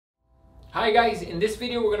Hi guys, in this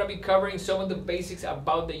video we're going to be covering some of the basics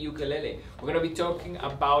about the ukulele. We're going to be talking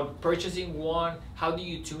about purchasing one, how do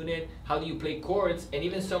you tune it, how do you play chords, and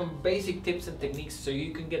even some basic tips and techniques so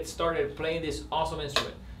you can get started playing this awesome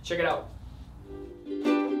instrument. Check it out.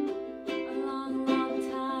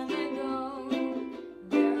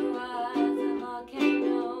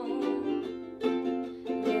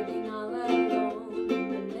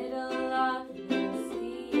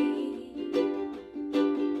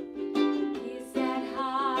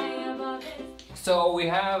 So we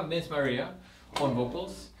have Miss Maria on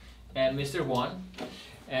vocals and Mr. Juan,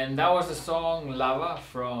 and that was the song Lava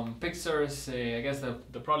from Pixar's, I guess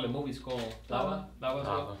the probably the movie's called Lava.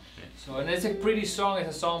 Lava. Yeah. So, and it's a pretty song. It's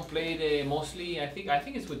a song played mostly. I think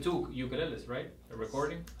it's with two ukuleles, right? A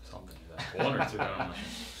recording. Something like that. One or two. I don't know.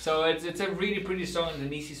 So it's a really pretty song and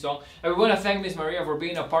an easy song. And we want to thank Miss Maria for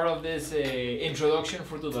being a part of this introduction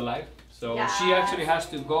for To The Live. So yes. She actually has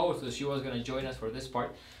to go, so she was gonna join us for this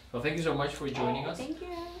part. So thank you so much for joining us. Thank you.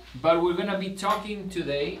 But we're gonna be talking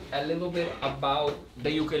today a little bit about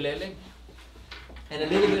the ukulele and a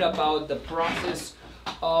little bit about the process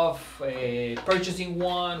of purchasing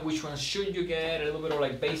one, which one should you get, a little bit of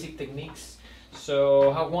like basic techniques.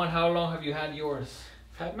 So Juan, how long have you had yours?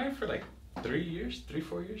 I've had mine for like 4 years,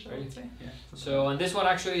 I would say. Yeah. So, and this one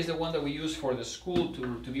actually is the one that we use for the school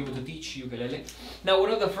to be able to teach ukulele. Now,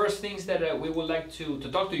 one of the first things that we would like to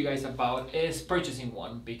talk to you guys about is purchasing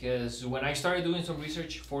one, because when I started doing some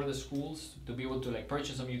research for the schools to be able to like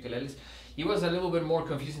purchase some ukuleles, it was a little bit more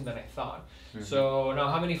confusing than I thought. Mm-hmm. So now,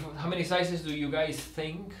 how many sizes do you guys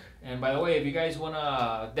think? And by the way, if you guys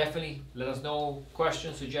wanna definitely let us know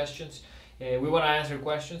questions, suggestions. We wanna answer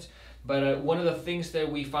questions. But one of the things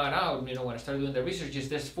that we found out, when I started doing the research, is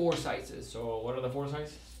there's 4 sizes. So what are the 4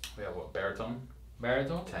 sizes? We have what? Baritone,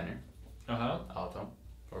 tenor, alto,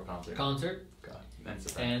 or concert,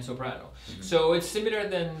 and soprano. Mm-hmm. So it's similar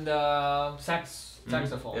than the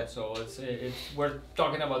saxophone. Yeah. So we're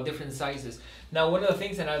talking about different sizes. Now, one of the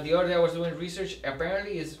things, and the other day I was doing research,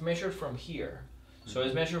 apparently is measured from here. So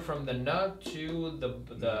it's measured from the nut to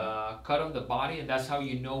the cut of the body, and that's how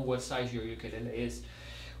you know what size your ukulele is.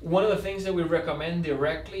 One of the things that we recommend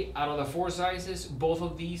directly out of the 4 sizes, both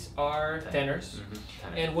of these are tenors.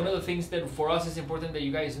 Mm-hmm. And one of the things that for us is important that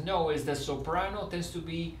you guys know is that soprano tends to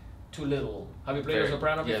be too little. Have you played a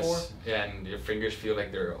soprano before? Yes. Yeah, and your fingers feel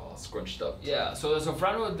like they're all scrunched up. Yeah, so the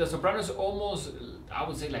soprano is almost, I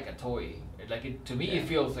would say, like a toy. To me, it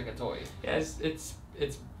feels like a toy. Yeah, it's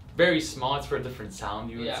very small. It's for a different sound,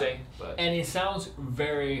 you would say. But and it sounds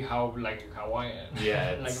very Hawaiian.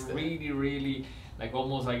 Yeah, really like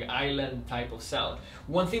almost like island type of sound.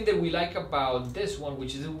 One thing that we like about this one,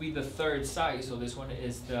 which will be the 3rd size, so this one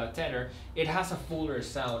is the tenor, it has a fuller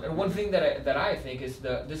sound. And one thing that I think is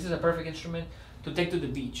this is a perfect instrument to take to the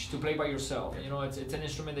beach, to play by yourself. It's an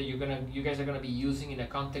instrument that you guys are gonna be using in a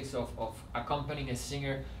context of accompanying a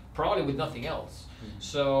singer, probably with nothing else. Mm-hmm.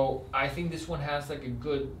 So I think this one has like a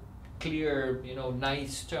good, clear,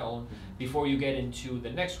 nice tone before you get into the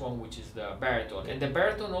next one, which is the baritone. And the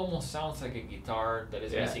baritone almost sounds like a guitar that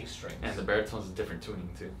is missing strings. And the baritone's a different tuning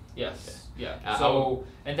too. Yes. Yeah. So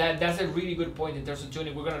and that's a really good point in terms of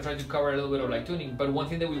tuning. We're gonna try to cover a little bit of like tuning, but one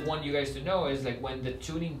thing that we want you guys to know is like when the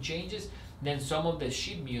tuning changes, then some of the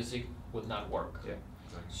sheet music would not work. Yeah.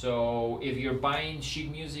 Exactly. So if you're buying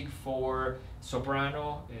sheet music for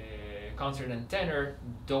soprano, concert, and tenor,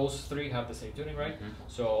 those 3 have the same tuning, right? Mm-hmm.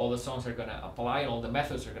 So all the songs are gonna apply, and all the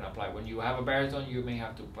methods are gonna apply. When you have a baritone, you may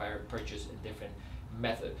have to purchase a different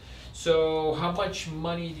method. So how much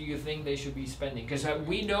money do you think they should be spending? Because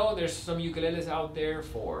we know there's some ukuleles out there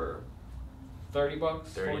for $30,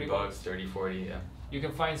 $40. 30, 40, yeah. You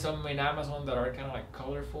can find some in Amazon that are kind of like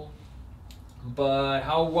colorful. But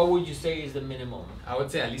what would you say is the minimum? I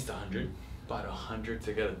would say at least 100. About 100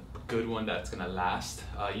 to get a good one that's gonna last.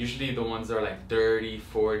 Usually the ones that are like 30,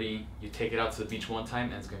 40, you take it out to the beach one time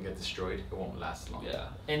and it's gonna get destroyed. It won't last long. Yeah,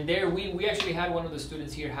 and there we actually had one of the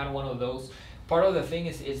students here had one of those. Part of the thing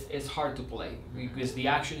is it's hard to play because the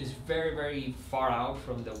action is very, very far out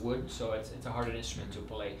from the wood, so it's a harder instrument to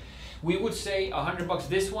play. We would say $100.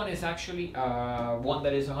 This one is actually one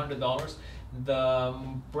that is $100. The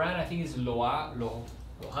brand I think is Lohanu.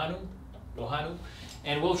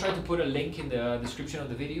 And we'll try to put a link in the description of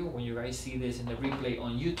the video when you guys see this in the replay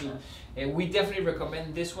on YouTube. And we definitely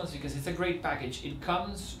recommend this one because it's a great package. It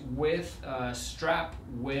comes with a strap,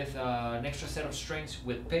 with an extra set of strings,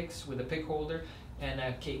 with picks, with a pick holder, and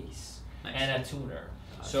a case, and a tuner.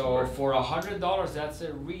 So for $100, that's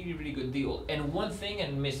a really, really good deal. And one thing,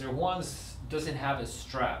 and Mr. Juan's doesn't have a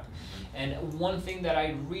strap. And one thing that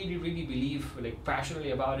I really, really believe, like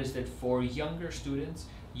passionately about, is that for younger students,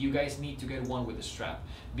 you guys need to get one with a strap,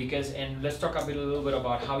 because, and let's talk a little bit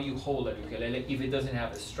about how you hold a ukulele if it doesn't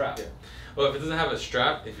have a strap. Yeah. Well, if it doesn't have a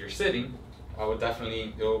strap, if you're sitting, I would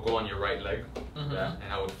definitely, it'll go on your right leg, yeah,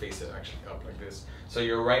 and I would face it actually up like this. So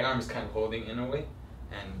your right arm is kind of holding in a way,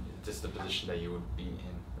 and just the position that you would be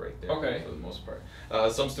in right there. Okay. For the most part.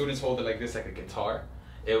 Some students hold it like this, like a guitar.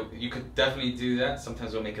 You could definitely do that.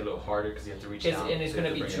 Sometimes it'll make it a little harder because you have to reach down. And it's so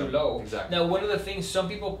going to be too it low. Exactly. Now, one of the things, some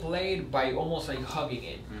people play it by almost like hugging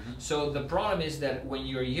it. So the problem is that when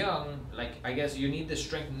you're young, like, I guess you need the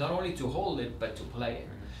strength not only to hold it, but to play it.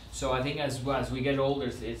 So I think as we get older,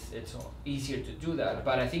 it's easier to do that.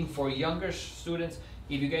 But I think for younger students,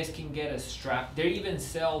 if you guys can get a strap, they even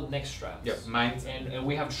sell neck straps. Yeah, mine. And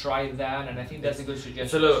we have tried that, and I think that's a good suggestion.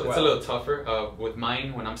 It's a little tougher. With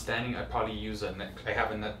mine, when I'm standing, I probably use a neck. I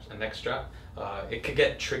have a neck strap. It could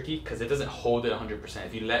get tricky because it doesn't hold it 100%.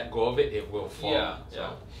 If you let go of it, it will fall. Yeah,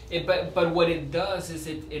 so. Yeah. But what it does is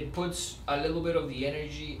it puts a little bit of the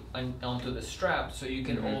energy onto the strap, so you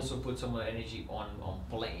can also put some of the energy on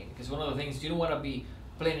playing. Because one of the things, you don't want to be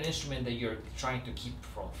playing an instrument that you're trying to keep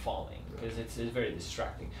from falling, because it's very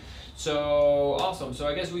distracting. So awesome. So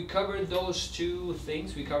I guess we covered those two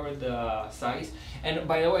things. We covered the size. And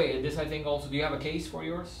by the way, this I think also, do you have a case for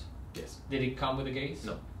yours? Yes. Did it come with a case?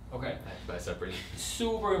 No. Okay. I have to buy separately.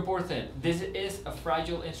 Super important. This is a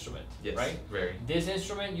fragile instrument, yes, right? Very. This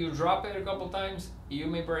instrument, you drop it a couple times, you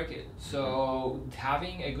may break it. So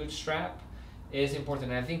having a good strap is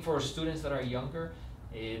important. And I think for students that are younger,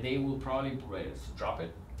 they will probably drop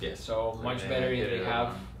it. Yes. So much better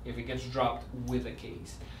if it gets dropped with a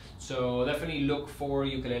case. So definitely look for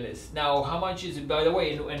ukuleles. Now, how much is it? By the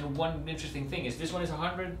way, and one interesting thing is this one is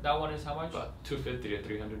 100. That one is how much? About 250 to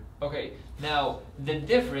 300. Okay. Now the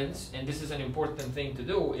difference, and this is an important thing to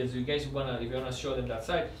do, is if you wanna show them that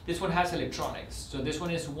side. This one has electronics. So this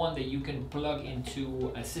one is one that you can plug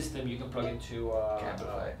into a system. You can plug into.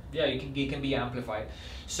 Amplified. Yeah, it can be amplified.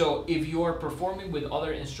 So if you are performing with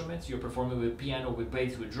other instruments, you're performing with piano, with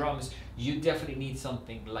bass, with drums, you definitely need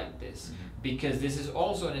something like this, because this is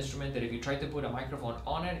also an instrument that if you try to put a microphone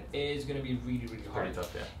on it, it's going to be really, really hard. Pretty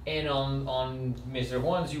tough, yeah. And on Mr.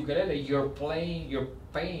 Juan's ukulele, you're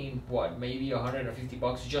paying what, maybe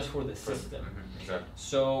 $150 just for the system. Exactly.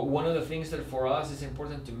 So one of the things that for us is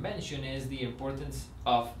important to mention is the importance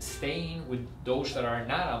of staying with those that are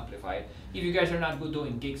not amplified if you guys are not good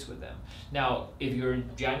doing gigs with them. Now, if you're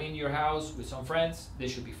jamming in your house with some friends,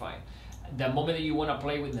 this should be fine. The moment that you want to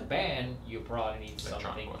play with the band, you probably need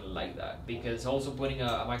something like that, because also putting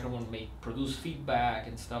a microphone may produce feedback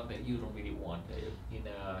and stuff that you don't really want in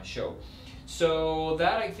a show. So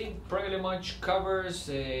that I think pretty much covers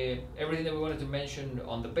everything that we wanted to mention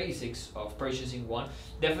on the basics of purchasing one.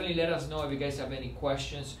 Definitely let us know if you guys have any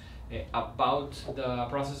questions about the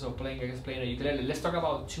process of playing a ukulele. Let's talk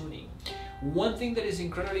about tuning. One thing that is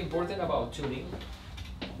incredibly important about tuning,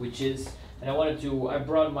 which is, and I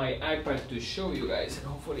brought my iPad to show you guys, and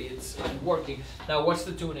hopefully it's working. Now, what's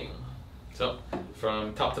the tuning? So,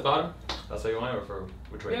 from top to bottom, that's how you want it, or for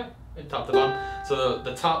which way? Yeah. Top to bottom. So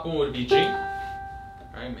the top one would be G.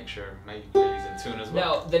 Alright, make sure my ukulele's in tune as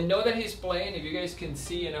well. Now, the note that he's playing, if you guys can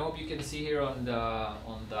see, and I hope you can see here on the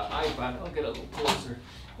iPad, I'll get a little closer.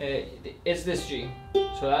 It's this G.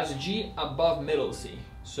 So that's G above middle C.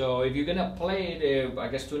 So if you're gonna play it, I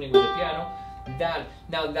guess tuning with the piano,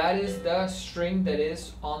 that is the string that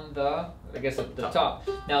is on the, I guess, at the top.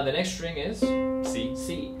 Now the next string is C.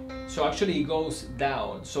 So actually it goes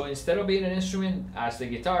down. So instead of being an instrument as the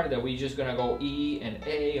guitar that we just gonna go E and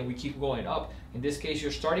A and we keep going up, in this case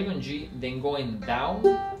you're starting on G, then going down,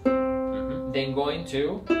 then going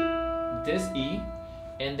to this E,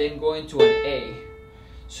 and then going to an A.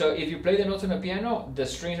 So if you play the notes on the piano, the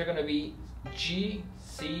strings are gonna be G,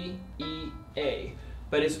 C, E, A.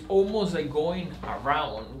 But it's almost like going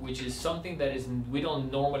around, which is something that we don't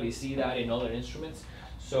normally see that in other instruments.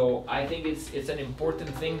 So I think it's an important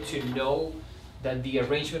thing to know that the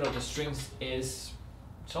arrangement of the strings is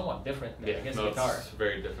somewhat different than guitar. It's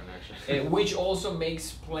very different actually. Which also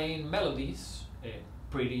makes playing melodies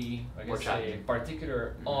pretty, I guess,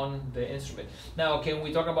 particular on the instrument. Now, can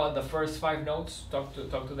we talk about the first 5 notes? Talk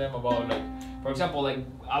to them about, like, for example, like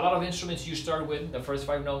a lot of instruments you start with the first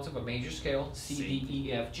 5 notes of a major scale, C, D,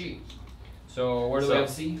 E, F, G. So where do we have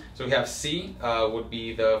C? So we have C, would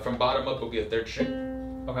be from bottom up would be a 3rd string.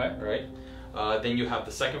 Okay. Right. Then you have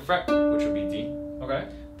the 2nd fret, which would be D. Okay.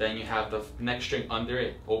 Then you have the next string under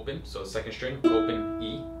it, open. So 2nd string, open,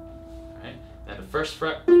 E. Right. And the 1st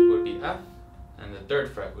fret would be F, and the 3rd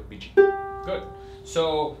fret would be G. Good.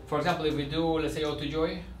 So, for example, if we do, let's say, Ode to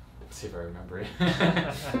Joy. Let's see if I remember it.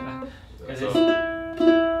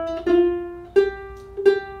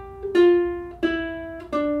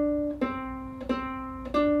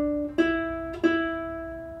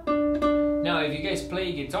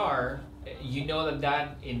 play guitar, you know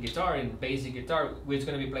that in guitar, in basic guitar, it's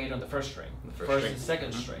going to be played on the first string, first and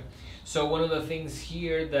second string. So one of the things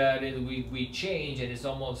here that we change, and it's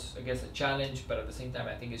almost, I guess, a challenge, but at the same time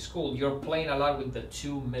I think it's cool, you're playing a lot with the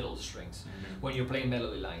two middle strings when you're playing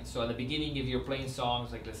melody lines. So at the beginning, if you're playing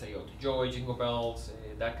songs like, let's say, Oh to Joy, Jingle Bells,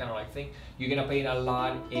 that kind of like thing, you're gonna play it a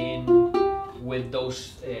lot with those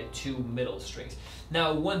two middle strings.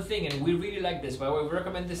 Now, one thing, and we really like this, by the way, we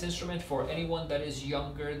recommend this instrument for anyone that is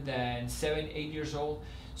younger than 7, 8 years old.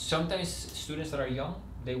 Sometimes students that are young,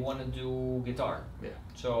 they want to do guitar. Yeah.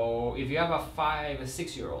 So if you have a 5, a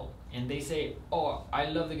 6-year-old, and they say, "Oh, I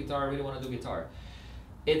love the guitar, I really want to do guitar,"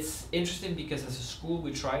 it's interesting because as a school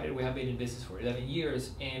we tried it. We have been in business for 11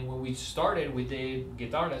 years, and when we started, we did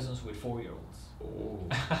guitar lessons with 4-year-olds. Oh.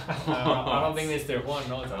 I don't think Mr. Juan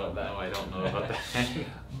knows about that. No, I don't know about that.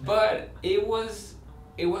 But it was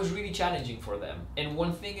really challenging for them. And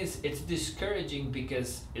one thing is, it's discouraging because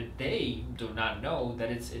they do not know that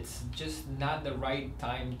it's just not the right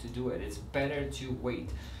time to do it. It's better to wait.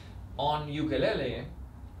 On ukulele,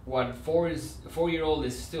 what 4-year-old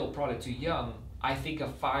is still probably too young, I think a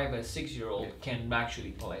 5 or 6-year-old can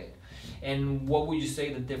actually play it. And what would you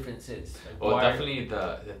say the difference is? Like, well, definitely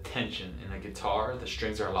the tension in a guitar. The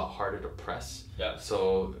strings are a lot harder to press. Yeah.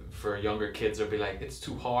 So for younger kids, they'll be like, it's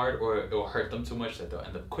too hard, or it will hurt them too much that they'll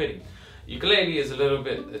end up quitting. Ukulele is a little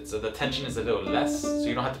bit, the tension is a little less, so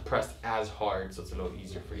you don't have to press as hard, so it's a little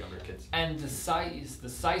easier for younger kids. And the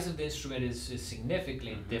size of the instrument is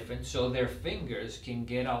significantly different, so their fingers can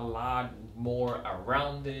get a lot more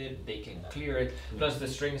around it, they can clear it, plus the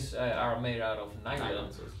strings are made out of nylon,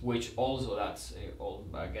 which also that's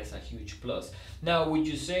I guess a huge plus. Now, would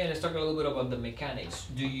you say, and let's talk a little bit about the mechanics,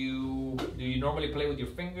 do you normally play with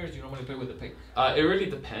your fingers, do you normally play with the pick? It really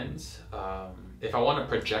depends. If I want to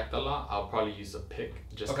project a lot, I'll probably use a pick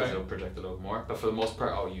just because it'll project a little more. But for the most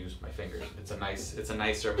part, I'll use my fingers. It's a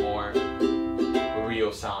nicer, more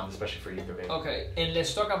real sound, especially for ukulele. Okay, and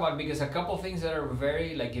let's talk about, because a couple things that are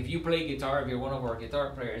very, like, if you play guitar, if you're one of our guitar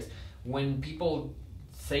players, when people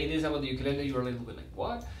say this about the ukulele, you're a little bit like,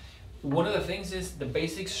 what? One of the things is the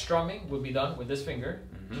basic strumming will be done with this finger,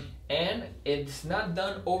 and it's not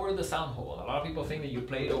done over the sound hole. A lot of people think that you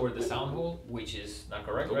play it over the sound hole, which is not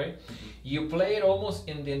correct, right? You play it almost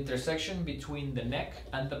in the intersection between the neck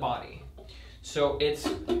and the body. So it's,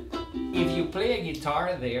 if you play a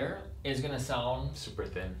guitar there, it's gonna sound super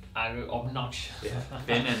thin, obnoxious. Yeah,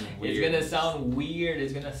 thin and weird. It's gonna sound weird.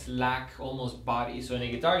 It's gonna lack almost body. So in a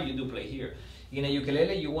guitar, you do play here. In a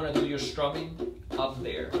ukulele, you want to do your strumming up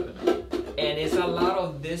there. And it's a lot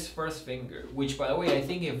of this first finger, which, by the way, I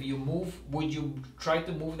think if you move, would you try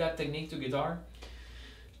to move that technique to guitar?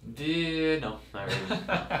 No, not really.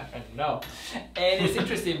 No. And it's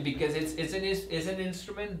interesting because it's an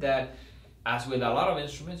instrument that, as with a lot of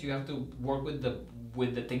instruments, you have to work with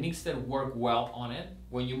the techniques that work well on it.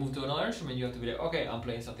 When you move to another instrument, you have to be like, okay, I'm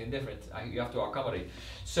playing something different. You have to accommodate.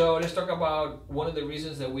 So let's talk about one of the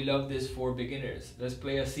reasons that we love this for beginners. Let's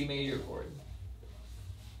play a C major chord.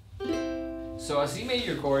 So a C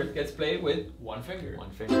major chord gets played with one finger.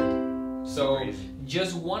 One finger. So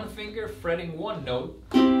just one finger fretting one note,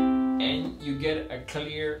 and you get a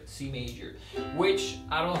clear C major, which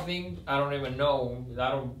I don't even know,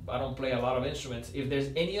 I don't play a lot of instruments. If there's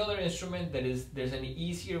any other instrument there's an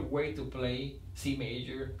easier way to play C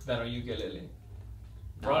major than a ukulele?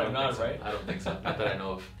 Probably not, right? I don't think so, not that I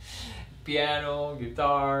know of. Piano,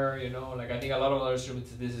 guitar, like I think a lot of other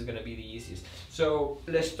instruments, this is gonna be the easiest. So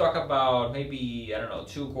let's talk about maybe, I don't know,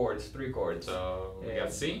 2 chords, 3 chords. So we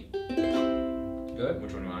got C. Good.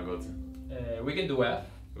 Which one do you want to go to? We can do F.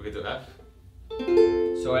 We could do F.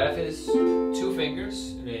 So F is 2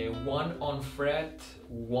 fingers, 1 on fret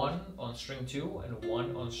 1 on string 2 and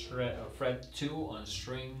 1 on fret 2 on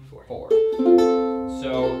string 4.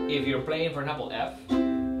 So if you're playing, for example,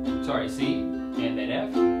 C and then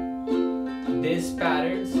F, these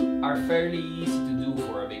patterns are fairly easy to do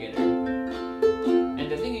for a beginner.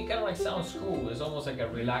 And the thing, it kind of like sounds cool. It's almost like a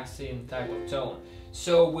relaxing type of tone.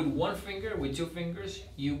 So with 1 finger, with 2 fingers,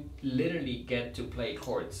 you literally get to play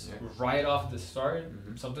chords right off the start,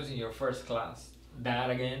 sometimes in your first class. That,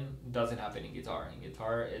 again, doesn't happen in guitar. In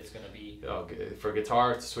guitar, it's going to be... Okay. For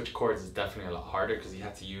guitar, to switch chords is definitely a lot harder because you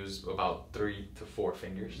have to use about 3 to 4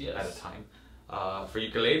 fingers at a time. For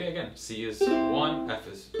ukulele, again, C is 1, F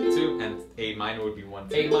is 2, and A minor would be 1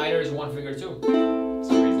 finger. A minor is 1 finger too. It's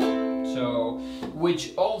crazy. So,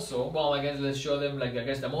 which also, well, I guess let's show them, like, I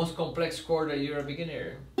guess the most complex chord that you're a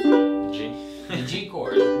beginner. G. The G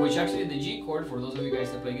chord, which actually the G chord, for those of you guys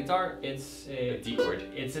that play guitar, it's A D chord.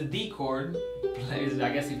 It's a D chord. I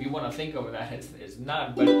guess if you want to think of that, it's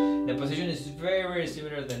not, but the position is very, very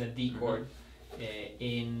similar than a D chord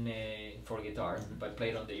for guitar, but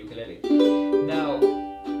played on the ukulele. Now,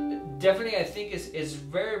 definitely I think it's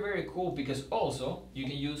very, very cool because also you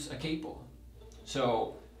can use a capo.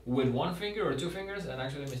 So with one finger or two fingers, and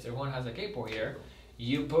actually Mr. Juan has a capo here,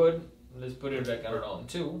 you put, let's put it like, I don't know,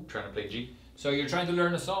 two. Trying to play G. So you're trying to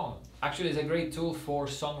learn a song. Actually, it's a great tool for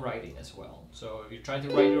songwriting as well. So if you're trying to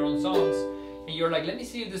write your own songs, and you're like, let me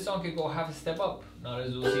see if this song can go half a step up. Now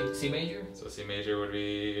let's do C major. So C major would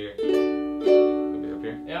be up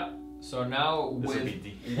here. Yeah. So now This would with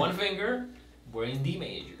be D. one finger, we're in D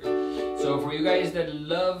major. So for you guys that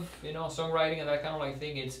love, you know, songwriting and that kind of like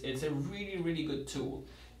thing, it's a really, really good tool.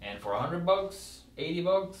 And for $100,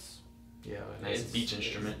 $80. Yeah, a nice beach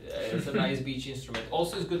instrument. It's a nice beach instrument.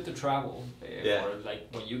 Also, it's good to travel. Yeah. For, like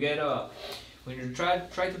when you get when you try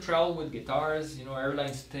to travel with guitars, you know,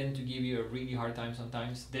 airlines tend to give you a really hard time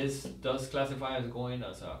sometimes. This does classify as going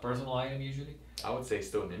as a personal item usually. I would say it's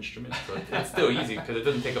still an instrument, but it's still easy because it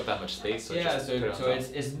doesn't take up that much space. So Yeah, just put it on so top.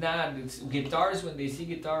 it's not guitars. When they see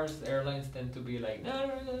guitars, airlines tend to be like,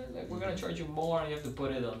 no, like, we're gonna charge you more, and you have to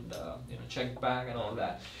put it on the check bag and all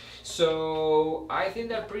that. So I think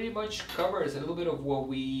that pretty much covers a little bit of what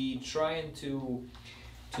we trying to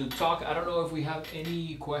talk. I don't know if we have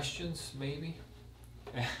any questions, maybe.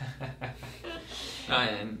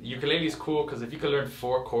 And ukulele is cool because if you could learn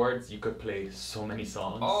 4 chords, you could play so many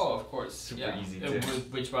songs. Oh, of course. Super easy too.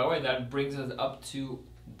 Which, by the way, that brings us up to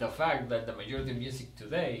the fact that the majority of music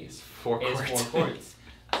today It's 4 chords. 4 chords.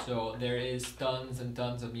 So there is tons and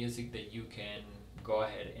tons of music that you can go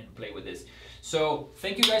ahead and play with this. So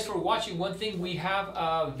thank you guys for watching. One thing, we have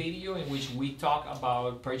a video in which we talk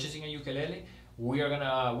about purchasing a ukulele. We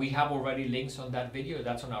have already links on that video.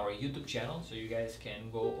 That's on our YouTube channel, so you guys can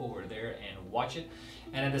go over there and watch it.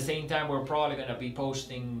 And at the same time, we're probably gonna be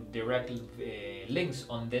posting direct links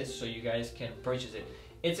on this, so you guys can purchase it.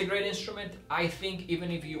 It's a great instrument. I think even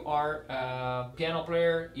if you are a piano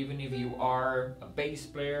player, even if you are a bass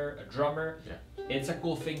player, a drummer, it's a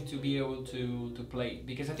cool thing to be able to play.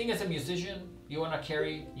 Because I think as a musician, you wanna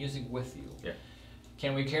carry music with you. Yeah.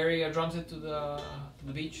 Can we carry a drum set to the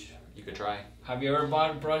beach? You could try. Have you ever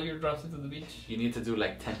brought your drum set to the beach? You need to do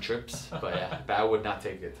like 10 trips, but yeah, but I would not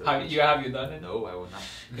take it to the beach. Have you done it? No, I would not.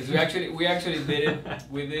 Because we actually did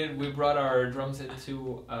it. We brought our drum set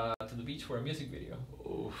to the beach for a music video.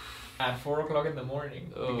 Oof. At 4 o'clock in the morning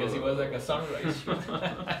because it was like a sunrise shoot.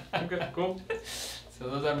 Okay, cool. So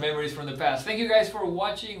those are memories from the past. Thank you guys for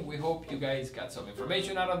watching. We hope you guys got some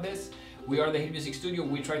information out of this. We are the Hit Music Studio.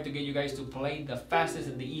 We try to get you guys to play the fastest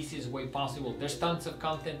and the easiest way possible. There's tons of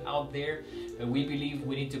content out there, but we believe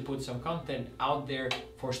we need to put some content out there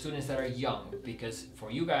for students that are young, because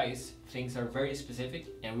for you guys, things are very specific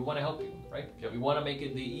and we want to help you, right? Yep. We want to make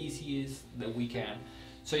it the easiest that we can,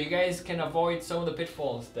 so you guys can avoid some of the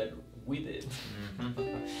pitfalls that we did.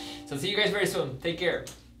 So see you guys very soon. Take care.